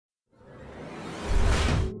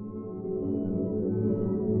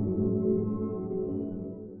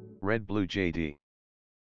Red Blue JD.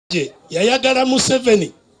 Yayagala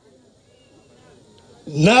Museveni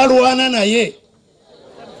narwana naye.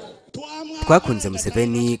 Twakunze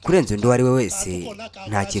Museveni kurenza undi wari we wese,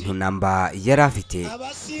 nta kintu namba yari afite,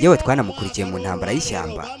 yewe twanamukurikiye mu ntambara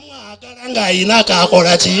y'ishyamba. Ngayina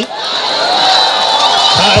kakola ki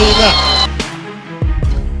ayina.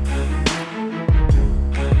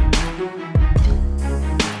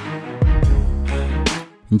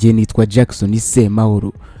 Nje nitwa Jackson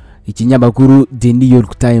Semahoro. Ikinyamakuru The New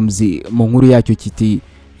York Times mu nkuru yacyo kiti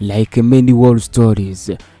like many war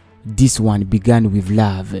stories, this one began with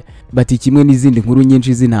love. Bati kimwe n'izindi nkuru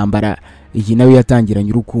nyinshi z'intambara, iyi nayo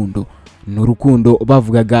yatangiranye urukundo. N'urukundo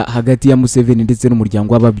bavugaga hagati ya Museveni ndetse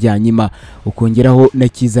n'umuryango w'ababyanyima, ukongeraho na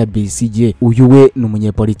Kiza Besigye. Uyu we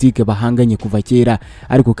n'umunyepolitike bahanganye kuva kera,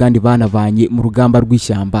 ariko kandi banavanye mu rugamba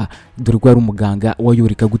rw'ishyamba, dore ko ari umuganga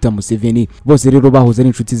wayoreka guta Museveni. Bose rero bahoze ari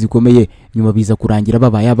inshuti zikomeye, nyuma biza kurangira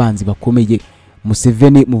babaye abanzi bakomeye.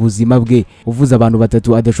 Museveni mu buzima bwe uvuze abantu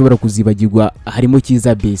batatu adashobora kuzibagirwa, harimo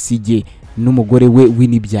Kiza Besigye n'umugore we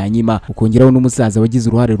Winnie BYANYIMA, ukongeraho n'umusaza wagize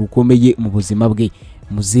uruhare rukomeye mu buzima bwe,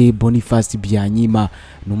 BYANYIMA.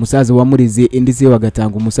 N'umusaza wamureze ndetse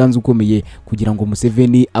bagatanga umusanzu ukomeye kugira ngo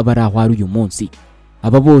Museveni abe ari aho ari uyu munsi.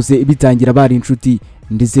 Aba bose bitangira bari inshuti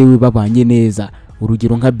ndetse we babanye neza.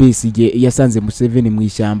 Urugero nka Besigye yasanze Museveni mu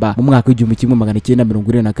ishyamba mu mwaka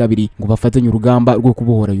w'1942 ngo bafatanye urugamba rwo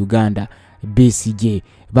kubohora Uganda. Besigye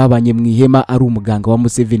babanye mu ihema ari umuganga wa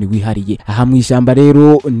Museveni wihariye. Aha mu ishyamba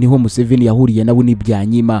rero niho Museveni yahuriye na Winnie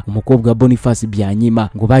BYANYIMA, umukobwa wa BYANYIMA,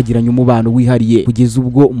 ngo bagiranye umubano wihariye kugeza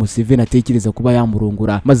ubwo Museveni atekereza kuba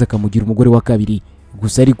yamurongora maze akamugira umugore wa kabiri.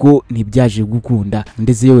 Gusa ariko ntibyaje gukunda,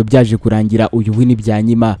 ndetse yewe byaje kurangira uyu Winnie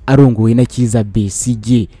BYANYIMA arongowe na Kiza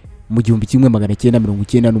Besigye mu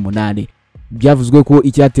 1998. Byavuzwe ko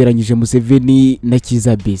icyateranyije Museveni na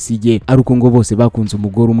Kiza Besigye ari uko ngo bose bakunze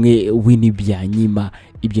umugore umwe, Winnie BYANYIMA.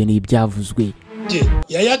 Ibyo ni ibyavuzwe.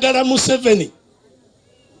 Yayagala Museveni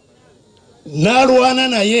narwana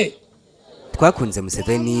naye. Twakunze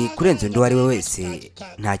Museveni kurenza undi wari we wese,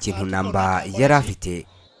 nta kintu namba yari afite,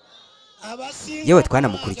 yewe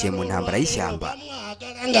twanamukurikiye mu ntambara y'ishyamba.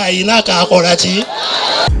 Ngayina kakola ki.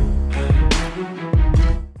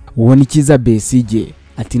 Uwo ni Kiza Besigye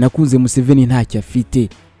ati nakunze Museveni ntacyo afite,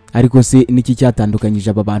 ariko se niki cyatandukanyije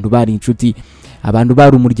aba bantu bari inshuti, abantu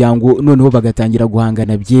bari umuryango noneho bagatangira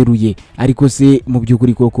guhangana byeruye. Ariko se mu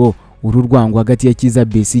by'ukuri koko uru rwango hagati ya Kiza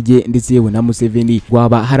Besigye ndetse yewe na Museveni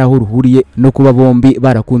rwaba haraho ruhuriye no kuba bombi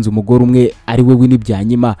barakunze umugore umwe ari we Winnie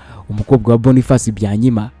BYANYIMA, umukobwa wa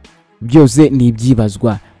BYANYIMA? Byose ni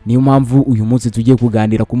ibyibazwa. Niyo mpamvu uyu munsi tugiye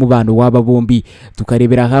kuganira ku mubano w'aba bombi,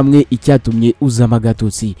 tukarebera hamwe icyatumye uzama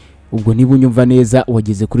gatotsi. Ubwo niba unyumva neza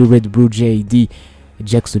wageze kuri Red Blue JD.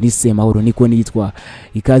 Jackson Semahoro niko nitwa.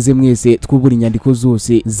 Ikaze mwese twubura inyandiko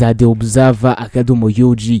zose za The Observer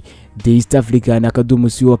 _UG, The East African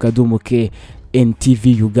 _CO K,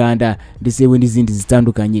 NTV Uganda ndetse we n'izindi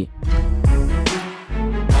zitandukanye.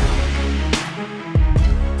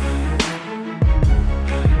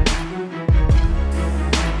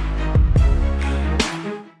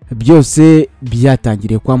 Byose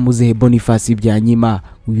byatangiriye kwa muzehe BYANYIMA.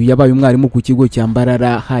 Uyu yabaye umwarimu ku kigo cya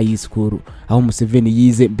Mbarara High School aho Museveni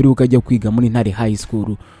yize mbere ukajya kwiga muri Ntare High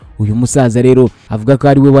School. Uyu musaza rero avuga ko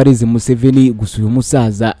ari we wareze Museveni, gusa uyu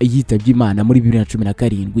musaza yitabye Imana muri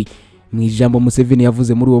 2017. Mu ijambo Museveni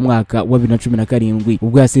yavuze muri uwo mwaka wa 2017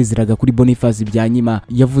 ubwo yasezeraga kuri BYANYIMA,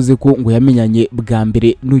 yavuze ko ngo yamenyanye bwa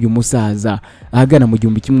mbere n'uyu musaza ahagana mu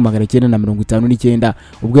 1959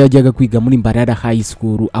 ubwo yajyaga kwiga muri Mbarara High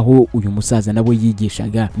School aho uyu musaza nabo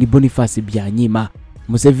yigishaga ni BYANYIMA.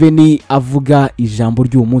 Museveni avuga ijambo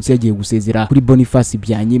ry'uwo munsi yagiye gusezera kuri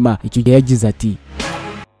BYANYIMA, icyo gihe yagize ati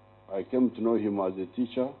I came to know him as a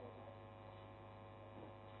teacher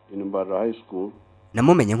in Mbarara High School.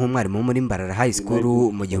 Namumenye nk'umwarimu muri Mbarara High School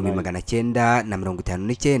mu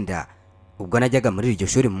 1959 ubwo najyaga muri iryo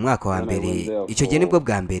shuri mu mwaka wa mbere. Icyo gihe nibwo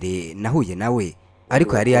bwa mbere nahuye nawe,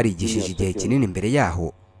 ariko yari yarigishije igihe kinini mbere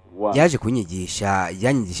yaho. Yaje kunyigisha,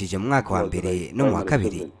 yanyigishije mu mwaka wa mbere no mu wa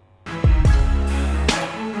kabiri.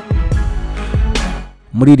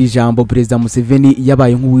 Muri iri jambo Perezida Museveni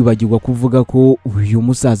yabaye nk'uwibagirwa kuvuga ko uyu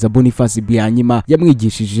musaza BYANYIMA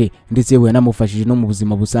yamwigishije ndetse we yanamufashije no mu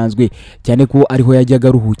buzima busanzwe, cyane ko ariho yajyaga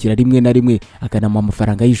aruhukira rimwe na rimwe akanama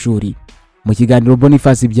amafaranga y'ishuri. Mu kiganiro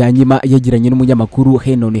BYANYIMA yagiranye n'umunyamakuru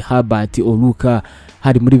Henry Herbert Oluka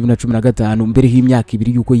hari muri 2015 mbere y'imyaka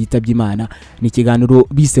 2 yuko yitabye Imana. Ni ikiganiro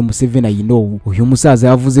bise Museveni I Know. Uyu musaza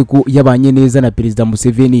yavuze ko yabanye neza na Perezida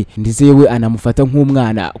Museveni ndetse yewe anamufata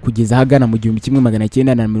nk'umwana kugeza hagana mu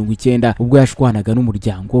 1990 ubwo yashwanaga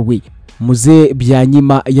n'umuryango we. Muze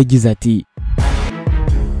BYANYIMA yagize ati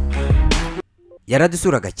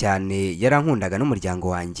yaradusuraga cyane, yarankundaga n'umuryango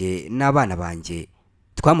wanjye n'abana banjye,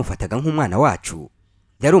 twamufataga nk'umwana wacu.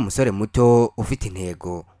 Yari umusore muto ufite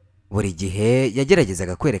intego, buri gihe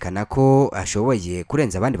yageragezaga kwerekana ko ashoboye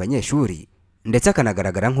kurenza abandi banyeshuri, ndetse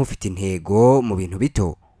akanagaragara nk'ufite intego mu bintu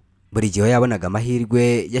bito. Buri gihe yabonaga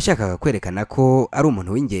amahirwe yashakaga kwerekana ko ari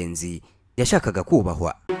umuntu w'ingenzi, yashakaga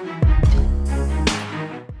kubahwa.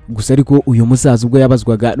 Gusa ariko uyu musaza ubwo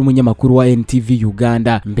yabazwaga n'umunyamakuru wa NTV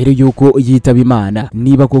Uganda mbere yuko yitaba Imana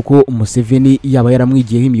niba koko Museveni yaba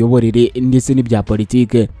yaramwigiyeho imiyoborere ndetse n'ibya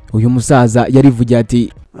politike, uyu musaza yarivugiye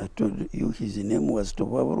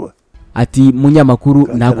ati munyamakuru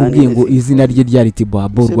nakubwiye ngo izina rye ryari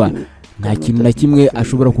Tiboaborwa, nta kintu na kimwe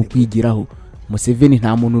ashobora kukwigiraho. Museveni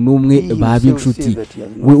nta muntu n'umwe baba inshuti,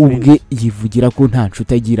 we ubwe yivugira ko nta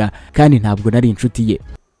nshuti agira kandi ntabwo nari inshuti ye.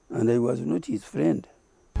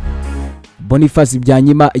 Boniface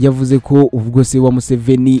Byanyima yavuze ko ubwo se wa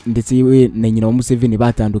Museveni ndetse we na nyina wa Museveni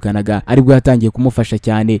batandukanaga aribwo yatangiye kumufasha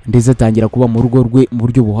cyane, ndetse atangira kuba mu rugo rwe mu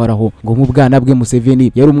buryo buhoraho. Ngo mu bwana bwe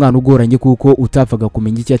Museveni yari umwana ugoranye kuko utapfaga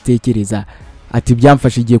kumenya icyo atekereza. Ati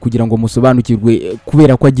byamfashe igihe kugira ngo musobanukirwe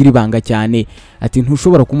kubera ko agira ibanga cyane. Ati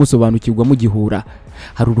ntushobora kumusobanukirwa mu gihura,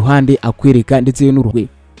 hari uruhande akwereka ndetse n'uruhwe.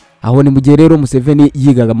 Aho ni mu gihe rero Museveni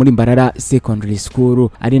yigaga muri Mbarara Secondary School,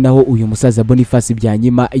 ari naho uyu musaza Boniface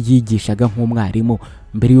Byanyima yigishaga nk'umwarimu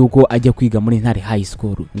mbere yuko ajya kwiga muri Ntare High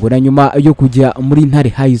School. Ngo na nyuma yo kujya muri Ntare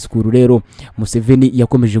High School rero Museveni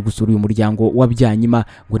yakomeje gusura uyu muryango wa Byanyima,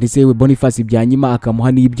 ngo ndetse we Boniface Byanyima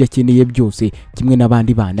akamuha n'ibyo akeneye byose kimwe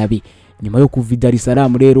n'abandi bana be. Nyuma yo kuva Dar es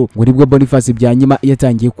Salaam rero ngo nibwo Boniface Byanyima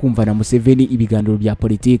yatangiye kumva na Museveni ibiganiro bya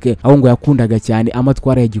politike, aho ngo yakundaga cyane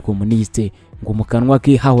amatwara ya gikomuniste. Ngo mu kanwa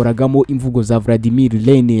ke hahoragamo imvugo za Vladimir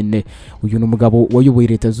Lenin, uyu ni umugabo wayoboye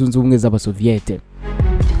Leta Zunze Ubumwe z'Abasoviete.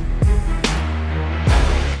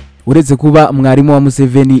 Uretse kuba mwarimu wa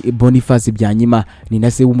Museveni, Boniface Byanyima ni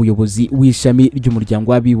na se w'umuyobozi w'ishami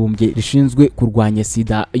ry'umuryango w'abibumbye rishinzwe kurwanya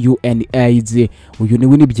sida UNAIDS. Uyu ni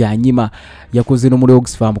Winnie BYANYIMA, yakoze no muri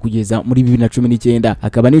Oxfam kugeza muri 2019,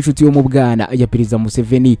 akaba n'inshuti yo mu bwana ya Perezida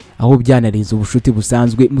Museveni, aho byanarenze ubushuti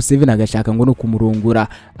busanzwe. Museveni agashaka ngo no kumurongora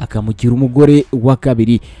akamugira umugore wa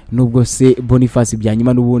kabiri, nubwo se Boniface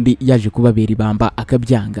Byanyima n'ubundi yaje kubabera ibamba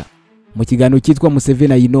akabyanga. Mu kiganiro cyitwa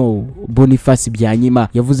Museveni I Know, Boniface Byanyima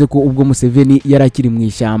yavuze ko ubwo Museveni yarakiri mu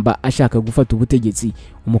ishyamba ashaka gufata ubutegetsi,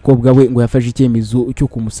 umukobwa we ngo yafashe icyemezo cyo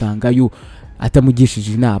kumusangayo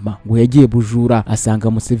atamugishije inama. Ngo yagiye bujura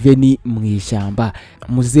asanga Museveni mu ishyamba.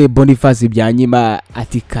 Muze Boniface Byanyima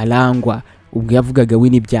ati karangwa. Ubwo yavugaga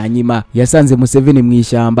Winnie BYANYIMA yasanze Museveni mu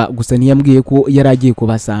ishyamba, gusa ntiyambwiye ko yaragiye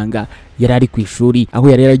kubasanga, yarari ku ishuri aho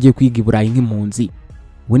yaragiye kwiga i Burayi nk'impunzi.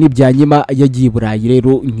 Winnie BYANYIMA yagiye i Burayi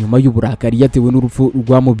rero nyuma y'uburakari yatewe n'urupfu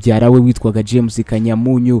rwa mubyara we witwaga James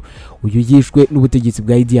Kanyamunyu, uyu yishwe n'ubutegetsi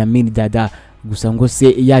bwa Idi Amin Dada. Gusa ngo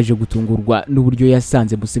se yaje gutungurwa n'uburyo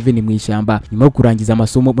yasanze Museveni mu ishyamba nyuma yo kurangiza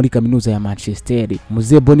amasomo muri kaminuza ya Manchester.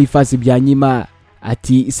 Muze Boniface Byanyima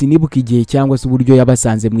ati sinibuka igihe cyangwa se uburyo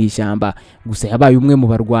yabasanze mu ishyamba, gusa yabaye umwe mu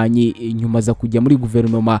barwanyi nyuma za kujya muri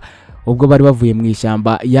guverinoma. Ubwo bari bavuye mu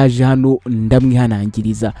ishyamba yaje hano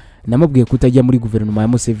ndamwihanangiriza, namubwiye kutajya muri guverinoma ya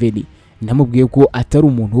Museveni, namubwiye ko atari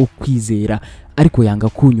umuntu wo kwizera ariko yanga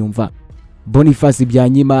kunyumva. Boniface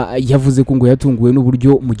Byanyima yavuze ko ngo yatunguwe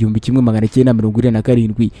n'uburyo mu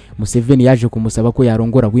 1947 Museveni yaje kumusaba ko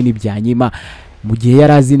yarongora Winnie BYANYIMA, mu gihe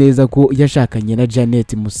yarazi neza ko yashakanye na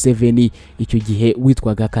Janet Museveni icyo gihe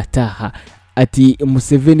witwaga Kataha. Ati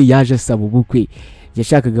Museveni yaje asaba ubukwe,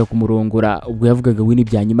 yashakaga kumurongora. Ubwo yavugaga Winnie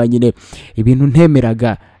BYANYIMA nyine ibintu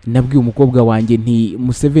ntemeraga, nabwiye umukobwa wanjye nti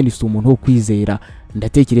Museveni si umuntu wo kwizera.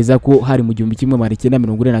 Ndatekereza ko hari mu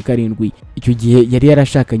 1947 icyo gihe yari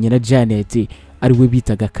yarashakanye na Janet ari we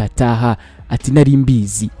bitaga Kataha. Ati nari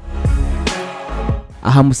mbizi.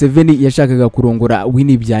 Aha Museveni yashakaga kurongora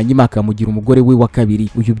Winnie BYANYIMA akamugira umugore we wa kabiri.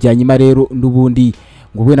 Uyu BYANYIMA rero n'ubundi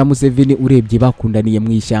ngo we na Museveni urebye bakundaniye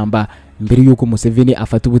mu ishyamba mbere yuko Museveni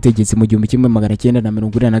afata ubutegetsi mu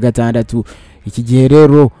 1946. Iki gihe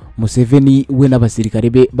rero Museveni we n'abasirikare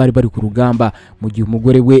be bari ku rugamba, mu gihe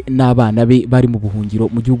umugore we n'abana be bari mu buhungiro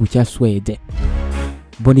mu gihugu cya Sweden.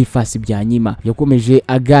 Boniface Byanyima yakomeje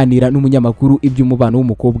aganira n'umunyamakuru iby'umubano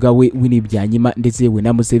w'umukobwa we Winnie BYANYIMA ndetse we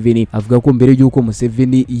na Museveni. Avuga ko mbere yuko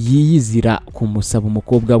Museveni yiyizira kumusaba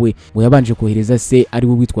umukobwa we ngo yabanje kohereza se ari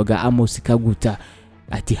we witwaga Amos Kaguta.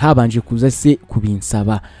 Ati habanje kuza se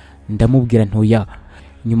kubinsaba, ndamubwira ntoya.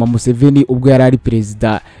 Nyuma Museveni ubwo yari ari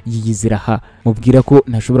perezida yiyizira ha, mubwira ko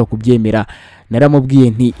ntashobora kubyemera. Naramubwiye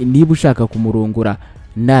nti niba ushaka kumurongora,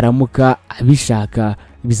 naramuka abishaka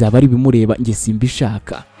bizaba ari bimureba, nge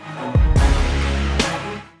simbishaka.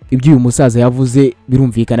 ibyo uyu musaza yavuze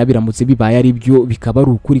birumvikana biramutse bibaye ari byo bikaba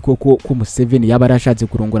ari ukuri koko ko Museveni yaba arashatse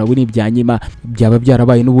kurongora Winnie BYANYIMA byaba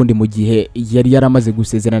byarabaye n'ubundi mu gihe yari yaramaze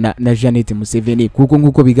gusezerana na Janet Museveni kuko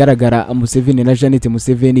nk'uko bigaragara Museveni na Janet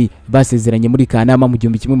Museveni basezeranye muri Kanama mu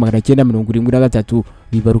 1973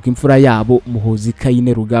 bibaruka imfura yabo Muhozi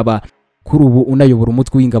Kayine Rugaba. Kuri ubu unayobora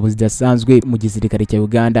umutwe w'ingabo zidasanzwe mu gisirikare cya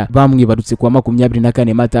Uganda bamwibarutse kwa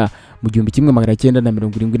 24 Mata mu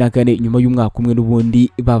 1974 nyuma y'umwaka umwe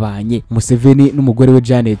n'ubundi babanye. Museveni n'umugore we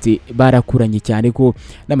Janet barakuranye cyane ko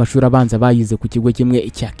n'amashuri abanza bayize ku kigo kimwe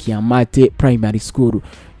cya Kiamate Primary School.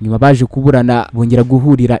 Nyuma baje kuburana bongera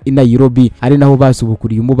guhurira i Nairobi ari naho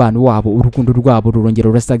basubukuriye umubano wabo, urukundo rwabo rurongera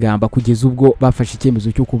rurasagamba kugeza ubwo bafashe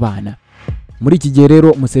icyemezo cyo kubana. Muri iki gihe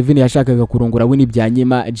rero Museveni yashakaga kurongora Winnie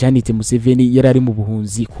BYANYIMA, Janet Museveni yari ari mu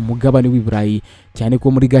buhunzi ku mugabane w'i Burayi, cyane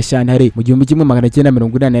ko muri Gashyantare mu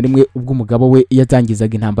 1981 ubwo umugabo we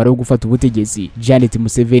yatangizaga intambara yo gufata ubutegetsi. Janet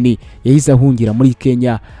Museveni yahise ahungira muri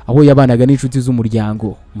Kenya aho yabanaga n'inshuti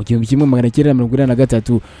z'umuryango. Mu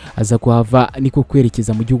 1983 aza kuhava niko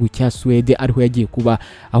kwerekeza mu gihugu cya Sweden ariho yagiye kuba,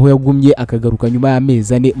 aho yagumye akagaruka nyuma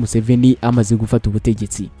y'amezi 4 Museveni amaze gufata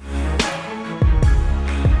ubutegetsi.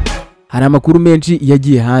 Hari amakuru menshi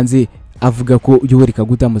yagiye hanze avuga ko Yoweri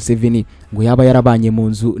Kaguta Museveni ngo yaba yarabanye mu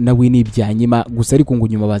nzu na Winnie BYANYIMA gusa ariko ngo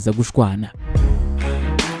nyuma baza gushwana.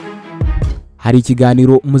 Hari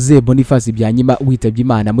ikiganiro Muze Boniface BYANYIMA witabye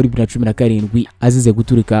Imana muri 2017 azize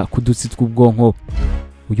guturika ku dutsi tw'ubwonko.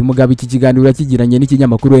 Uyu mugabo iki kiganiro yakigiranye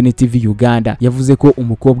n'ikinyamakuru NTV Uganda yavuze ko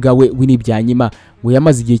umukobwa we Winnie BYANYIMA ngo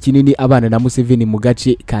yamaze igihe kinini abana na Museveni mu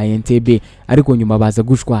gace ka Entebbe ariko nyuma baza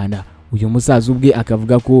gushwana. Uyu musaza ubwe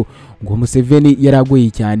akavuga ko ngo Museveni yaragoye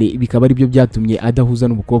cyane bikaba ari byo byatumye adahuza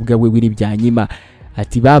n'umukobwa we Winnie BYANYIMA.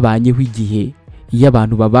 Ati babanyeho igihe iyo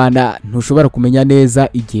abantu babana ntushobora kumenya neza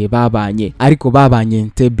igihe babanye, ariko babanye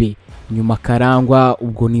Entebbe. Nyuma karangwa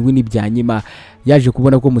ubwo ni Winnie BYANYIMA yaje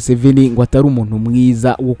kubona ko Museveni ngo atari umuntu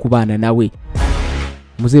mwiza wo kubana nawe.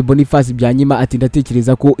 Muze Boniface BYANYIMA ati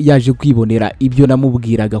ndatekereza ko yaje kwibonera ibyo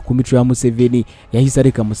namubwiraga ku mico ya Museveni, yahise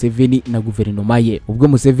areka Museveni na guverinoma ye. Ubwo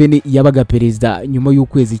Museveni yabaga perezida nyuma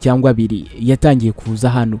y'ukwezi cyangwa 2 yatangiye kuza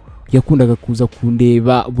hano, yakundaga kuza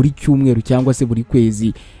kundeba buri cyumweru cyangwa se buri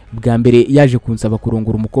kwezi. Bwa mbere yaje kunsaba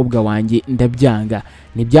kurongora umukobwa wanjye ndabyanga,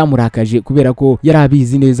 ntibyamurakaje kubera ko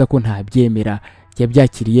yarabizi neza ko ntabyemera.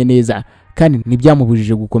 Yabyakiriye neza kandi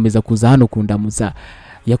ntibyamubujije gukomeza kuza hano kundamutsa.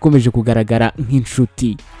 Yakomeje kugaragara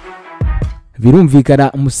nk'inshuti.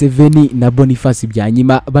 Birumvikana Museveni na Boniface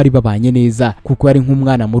BYANYIMA bari babanye neza kuko ari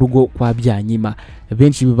nk'umwana mu rugo kwa BYANYIMA.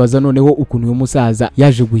 Benshi bibaza noneho ukuntu uyu musaza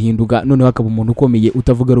yaje guhinduka noneho akaba umuntu ukomeye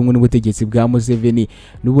utavuga rumwe n'ubutegetsi bwa Museveni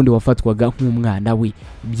n'ubundi wafatwaga nk'umwana we.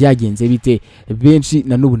 Byagenze bite? Benshi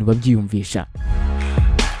na n'ubu babyiyumvisha.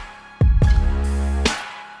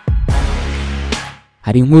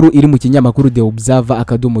 Hari inkuru iri mu kinyamakuru The Observer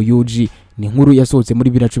 _UG. Ni inkuru yasohotse muri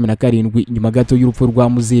 2017 nyuma gato y'urupfu rwa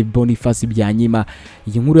Muze Boniface BYANYIMA.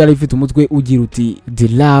 Iyi nkuru yari ifite umutwe ugira uti The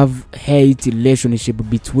Love Hate Relationship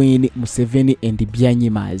Between Museveni and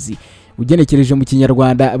BYANYIMAzi. Ugenekereje mu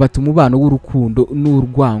kinyarwanda batuma umubano w'urukundo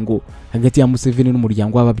n'urwango hagati ya Museveni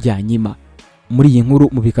n'umuryango w'ababyanyima. Muri iyi nkuru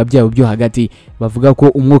mu bika byabo byo hagati bavuga ko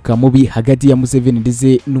umwuka mubi hagati ya Museveni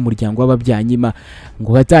ndetse n'umuryango w'ababyanyima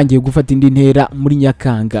ngo batangiye gufata indi ntera muri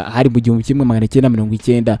Nyakanga hari mu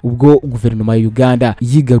 1990 ubwo guverinoma ya Uganda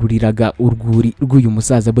yigaruriraga urwuri rw'uyu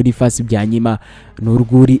musaza Boniface BYANYIMA.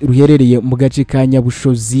 N'urwuri ruherereye mu gace ka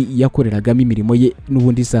Nyabushozi yakoreragamo imirimo ye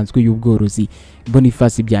n'ubundi isanzwe y'ubworozi.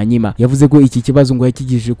 Boniface BYANYIMA yavuze ko iki kibazo ngo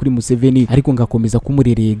yakigije kuri Museveni ariko ngakomeza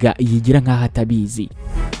kumurerega yigira nkaho atabizi.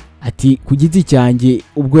 Ati ku giti cyanjye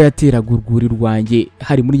ubwo yateraga urwuri rwanjye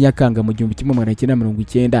hari muri Nyakanga mu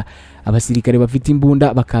 1990 abasirikare bafite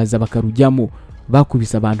imbunda bakaza bakarujyamo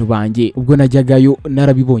bakubisa abantu banjye. Ubwo najyagayo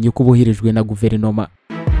narabibonye ko boherejwe na guverinoma.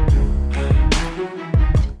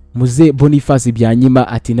 Muze Boniface BYANYIMA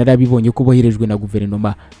ati narabibonye ko boherejwe na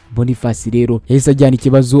guverinoma. Boniface rero yahise ajyana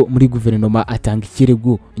ikibazo muri guverinoma atanga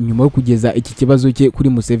ikirego. Nyuma yo kugeza iki kibazo cye kuri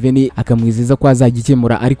Museveni akamwizeza ko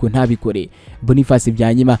azagikemura ariko ntabikore. Boniface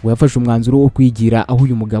BYANYIMA yafashe umwanzuro wo kwigira aho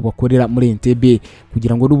uyu mugabo akorera muri Entebbe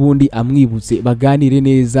kugira ngo n'ubundi amwibutse baganire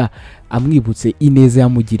neza, amwibutse ineza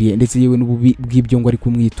yamugiriye ndetse yewe n'ububi bw'ibyo ngo ari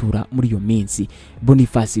kumwitura muri iyo minsi.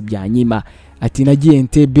 Boniface BYANYIMA ati nagiye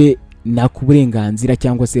Entebbe na kuburenganzira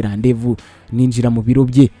cyangwa se rendezvous, ninjira mu biro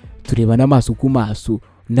bye turebana amaso ku maso.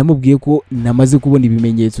 Namubwiye ko namaze kubona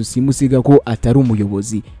ibimenyetso simusiga ko atari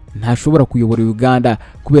umuyobozi, ntashobora kuyobora Uganda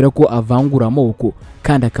kubera ko avangura amoko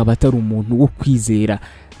kandi akaba atari umuntu wo kwizera.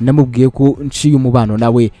 Namubwiye ko nciye umubano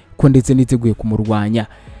nawe ko ndetse niteguye kumurwanya.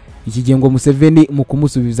 Iki gihe ngo Museveni mu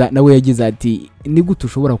kumusubiza nawe yagize ati ni gute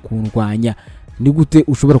ushobora kundwanya ni gute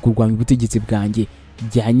ushobora kurwanya ubutegetsi bwanjye?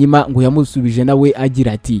 Byanyima ngo yamusubije nawe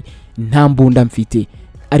agira ati nta mbunda mfite,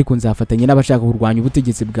 ariko nzafatanya n'abashaka kurwanya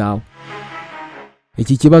ubutegetsi bwawe.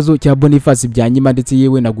 Iki kibazo cya Boniface Byanyima ndetse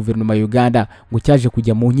yewe na guverinoma ya Uganda ngo cyaje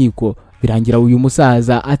kujya mu nkiko, birangira uyu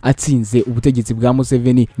musaza atsinze ubutegetsi bwa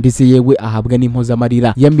Museveni ndetse yewe ahabwa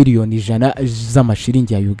n'impozamarira ya miliyoni 100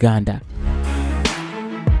 z'amashiringi ya Uganda.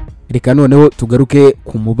 Reka noneho tugaruke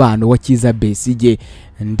ku mubano wa Kizza Besigye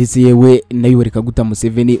ndetse yewe na Yoweri Kaguta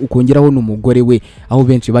Museveni, ukongeraho n'umugore we, aho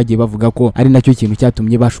benshi bagiye bavuga ko ari nacyo kintu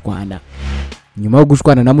cyatumye bashwana. Nyuma yo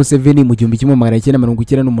gushwana na Museveni mu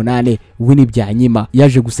 1998, Winnie BYANYIMA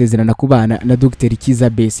yaje gusezerana kubana na Dr. Kizza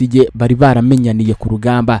Besigye, bari baramenyaniye ku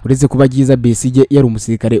rugamba. Uretse kuba Kizza Besigye yari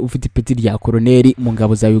umusirikare ufite ipeti rya koloneli mu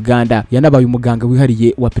ngabo za Uganda, yanabaye umuganga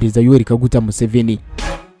wihariye wa Perezida Yoweri Kaguta Museveni.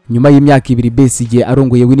 Nyuma y'imyaka 2 Besigye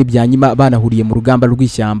arongoye Winnie BYANYIMA banahuriye mu rugamba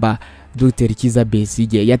rw'ishyamba, Dr. Kizza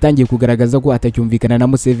Besigye yatangiye kugaragaza ko atacyumvikana na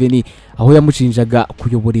Museveni, aho yamushinjaga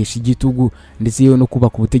kuyoboresha igitugu ndetse no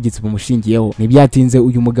kubaka ubutegetsi bumushingiyeho. Ntibyatinze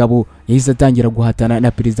uyu mugabo yahise atangira guhatana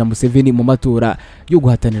na Perezida Museveni mu matora yo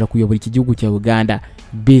guhatanira kuyobora iki gihugu cya Uganda.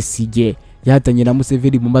 Besigye yahatanye na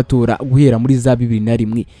Museveni mu matora guhera muri za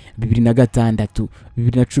 2001, 2006,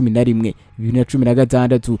 2011,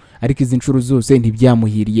 2016, ariko izi nshuro zose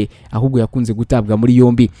ntibyamuhiriye, ahubwo yakunze gutabwa muri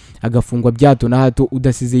yombi agafungwa byato na hato,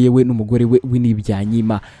 udasize yewe n'umugore we Winnie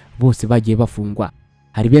BYANYIMA, bose bagiye bafungwa.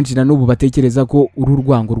 Hari benshi na n'ubu batekereza ko uru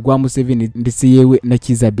rwango rwa Museveni ndetse yewe na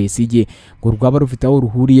Kizza Besigye ngo rwaba rufite aho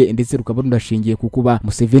ruhuriye ndetse rukaba runashingiye ku kuba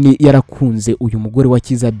Museveni yarakunze uyu mugore wa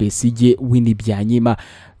Kizza Besigye, Winnie BYANYIMA.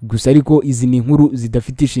 Gusa ariko izi ni inkuru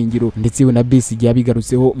zidafite ishingiro ndetse we na Besigye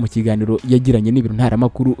yabigarutseho mu kiganiro yagiranye n'ibiro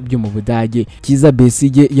ntaramakuru byo mu Budage. Kizza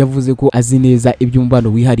Besigye yavuze ko azi neza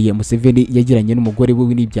iby'umubano wihariye Museveni yagiranye n'umugore we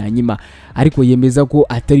Winnie BYANYIMA, ariko yemeza ko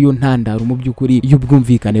atari yo ntandaro mu by'ukuri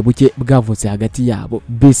y'ubwumvikane buke bwavutse hagati yabo.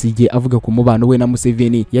 Besigye avuga ku mubano we na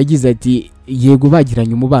Museveni yagize ati yego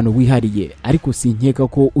bagiranye umubano wihariye, ariko sinkeka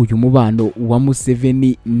ko uyu mubano wa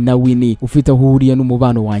Museveni na Winnie ufite aho uhuriye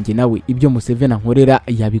n'umubano wanjye nawe. Ibyo Museveni ankorera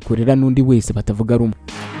yabikorera n'undi wese batavuga rumwe.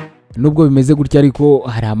 Nubwo bimeze gutya ariko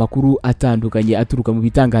hari amakuru atandukanye aturuka mu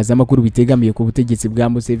bitangazamakuru bitegamiye ku butegetsi bwa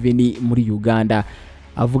Museveni muri Uganda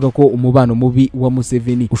avuga ko umubano mubi wa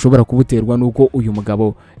Museveni ushobora kubuterwa nuko uyu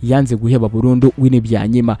mugabo yanze guheba burundu Winnie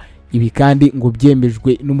BYANYIMA. Ibi kandi ngo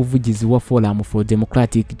byemejwe n'umuvugizi wa Forum for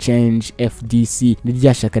Democratic Change FDC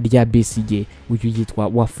n'iryashaka rya Besigye, uyu yitwa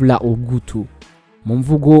Wafula Ogutu. Mu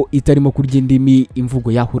mvugo itarimo kurya indimi,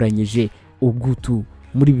 imvugo yahuranyije, Ogutu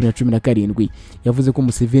muri 2017 yavuze ko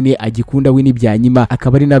Museveni agikunda Winnie BYANYIMA,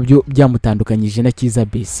 akaba ari nabyo byamutandukanyije na Kizza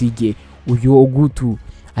Besigye. Uyu Ogutu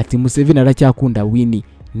ati Museveni aracyakunda Winnie,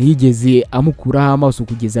 nigeze amukuraho amaso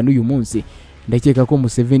kugeza n'uyu munsi. Ndakeka ko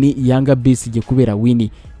Museveni yanga Besigye kubera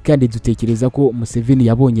Winnie, kandi dutekereza ko Museveni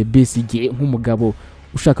yabonye Besigye nk'umugabo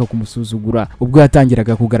ushaka kumusuzugura ubwo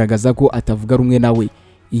yatangiraga kugaragaza ko atavuga rumwe nawe.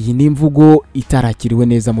 Iyi ni imvugo itarakiriwe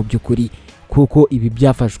neza mu by'ukuri, kuko ibi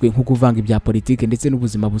byafashwe nko kuvanga ibya politike ndetse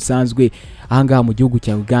n'ubuzima busanzwe ahangaha mu gihugu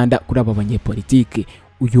cya Uganda kuri aba banyepolitike.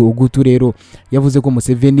 Uyu Ogutu rero yavuze ko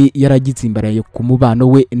Museveni yaragitsimbaraye ku mubano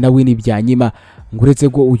we na Winnie BYANYIMA, nguretse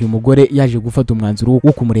ko uyu mugore yaje gufata umwanzuro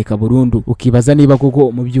wo kumureka burundu. Ukibaza niba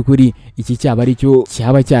koko mu by'ukuri iki cyaba ari cyo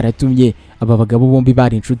cyaba cyaratumye aba bagabo bombi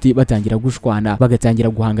bari inshuti batangira gushwana bagatangira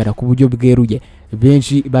guhangana ku buryo bweruye.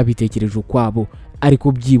 Benshi babitekereje ukwabo,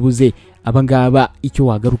 ariko byibuze abangaba icyo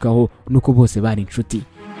wagarukaho nuko bose bari inshuti.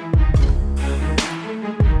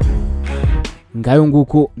 Ngayo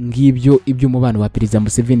nguko ngibyo iby'umubano wa Perezida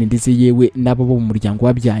Museveni ndetse yewe nabo bo mu muryango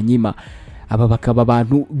wa BYANYIMA. Aba bakaba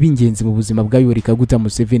abantu b'ingenzi mu buzima bwa Yoweri Kaguta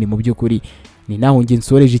Museveni mu by'ukuri. Ni naho nge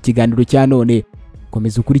nsoreje ikiganiro cya none.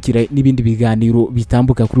 Komeza ukurikira n'ibindi biganiro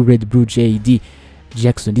bitambuka kuri Red Blue JD.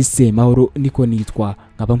 Jackson Disemahoro niko nitwa,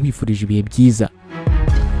 nkaba nkwifurije ibihe byiza.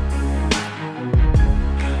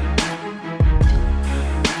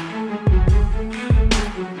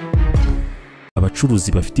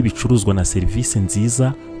 Abacuruzi bafite ibicuruzwa na serivisi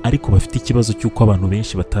nziza, ariko bafite ikibazo cy'uko abantu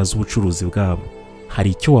benshi batazi ubucuruzi bwabo. Hari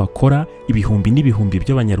icyo wakora, ibihumbi n'ibihumbi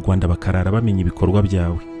by'abanyarwanda bakarara bamenya ibikorwa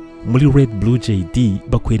byawe. Muri Red Blue JD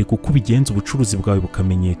bakwereka uko ubigenza ubucuruzi bwawe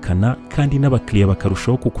bukamenyekana, kandi n'abakiriya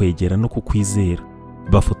bakarushaho kukwegera no kukwizera.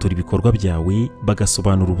 Bafotora ibikorwa byawe,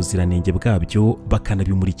 bagasobanura ubuziranenge bwabyo,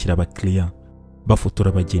 bakanabimurikira abakiriya. Bafotora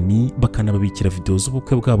abageni, bakanababikira video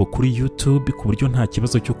z'ubukwe bwabo kuri YouTube ku buryo nta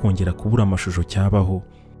kibazo cyo kongera kubura amashusho cyabaho.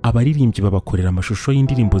 Abaririmbyi babakorera amashusho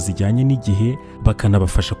y'indirimbo zijyanye n'igihe,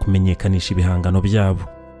 bakanabafasha kumenyekanisha ibihangano byabo.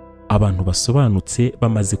 Abantu basobanutse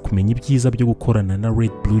bamaze kumenya ibyiza byo gukorana na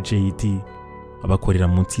Red Blue JD. Abakorera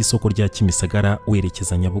munsi y'isoko rya Kimisagara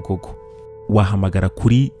werekeza Nyabugogo. wahamagara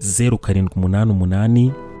kuri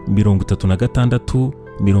 0788 36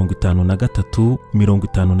 53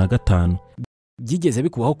 55. byigeze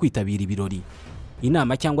bikubaho kwitabira ibirori,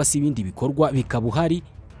 inama cyangwa se ibindi bikorwa bikaba uhari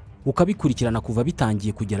ukabikurikirana kuva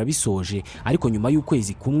bitangiye kugera bisoje, ariko nyuma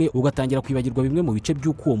y'ukwezi kumwe ugatangira kwibagirwa bimwe mu bice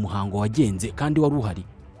by'uko uwo muhango wagenze kandi wari uhari?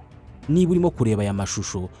 Niba urimo kureba aya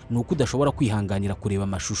mashusho ni uko udashobora kwihanganira kureba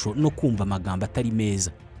amashusho no kumva amagambo atari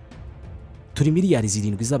meza. Turi miliyari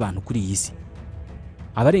 7 z'abantu kuri iyi si.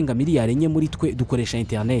 Abarenga miliyari 4 muri twe dukoresha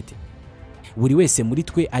internet. Buri wese muri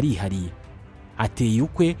twe arihariye, ateye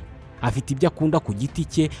ukwe, afite ibyo akunda ku giti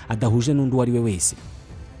cye adahuje n'undi uwo ari we wese.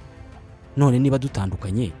 None niba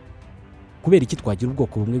dutandukanye, kubera iki twagira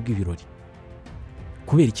ubwoko bumwe bw'ibirori?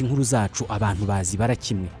 Kubera iki inkuru zacu abantu bazi bara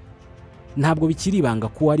kimwe? Ntabwo bikiri ibanga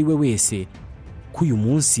ko ari we wese ko uyu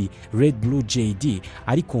munsi Red Blue JD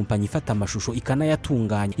ari kompanyi ifata amashusho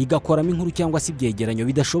ikanayatunganya igakoramo inkuru cyangwa se ibyegeranyo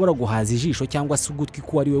bidashobora guhaza ijisho cyangwa se ugutwi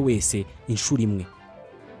ko ari we wese inshuro imwe.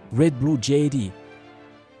 Red Blue JD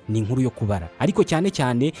ni inkuru yo kubara, ariko cyane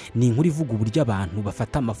cyane ni inkuru ivuga uburyo abantu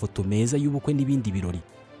bafata amafoto meza y'ubukwe n'ibindi birori.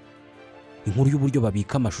 Inkuru y'uburyo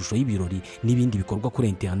babika amashusho y'ibirori n'ibindi bikorwa kuri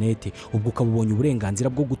internet, ubwo ukabubonye uburenganzira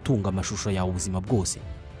bwo gutunga amashusho yawe ubuzima bwose.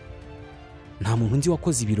 Nta muntu nzi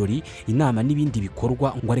wakoze ibirori, inama n'ibindi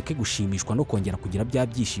bikorwa ngo areke gushimishwa no kongera kugira bya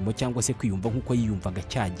byishimo cyangwa se kwiyumva nk'uko yiyumvaga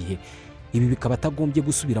cya gihe. Ibi bikaba atagombye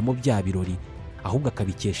gusubiramo bya birori, ahubwo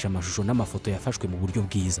akabikesha amashusho n'amafoto yafashwe mu buryo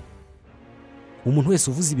bwiza. Umuntu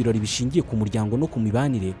wese uvuze ibirori bishingiye ku muryango no ku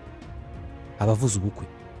mibanire abavuze ubukwe.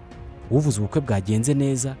 Uvuze ubukwe bwagenze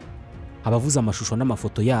neza abavuze amashusho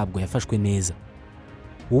n'amafoto yabwo yafashwe neza.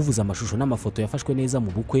 Uvuze amashusho n'amafoto yafashwe neza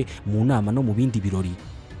mu bukwe, mu nama no mu bindi birori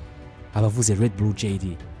abavuze Red Blue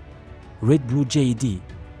JD. Red Blue JD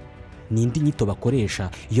ni indi nyito bakoresha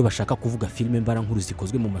iyo bashaka kuvuga filime mbarankuru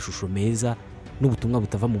zikozwe mu mashusho meza n'ubutumwa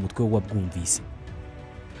butava mu mutwe w'uwabwumvise.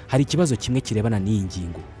 Hari ikibazo kimwe kirebana n'iyi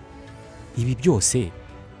ngingo. Ibi byose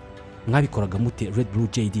mwabikoraga mute Red Blue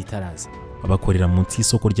JD itaraza? Abakorera munsi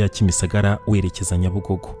y'isoko rya Kimisagara werekeza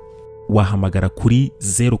Nyabugogo. Wahamagara kuri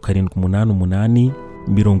 0788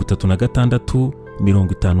 36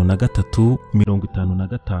 53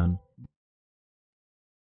 55.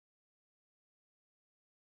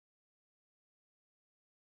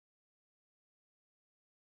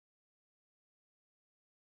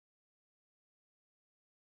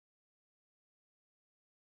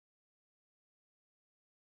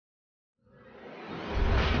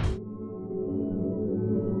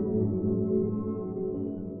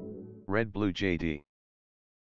 Red Blue JD.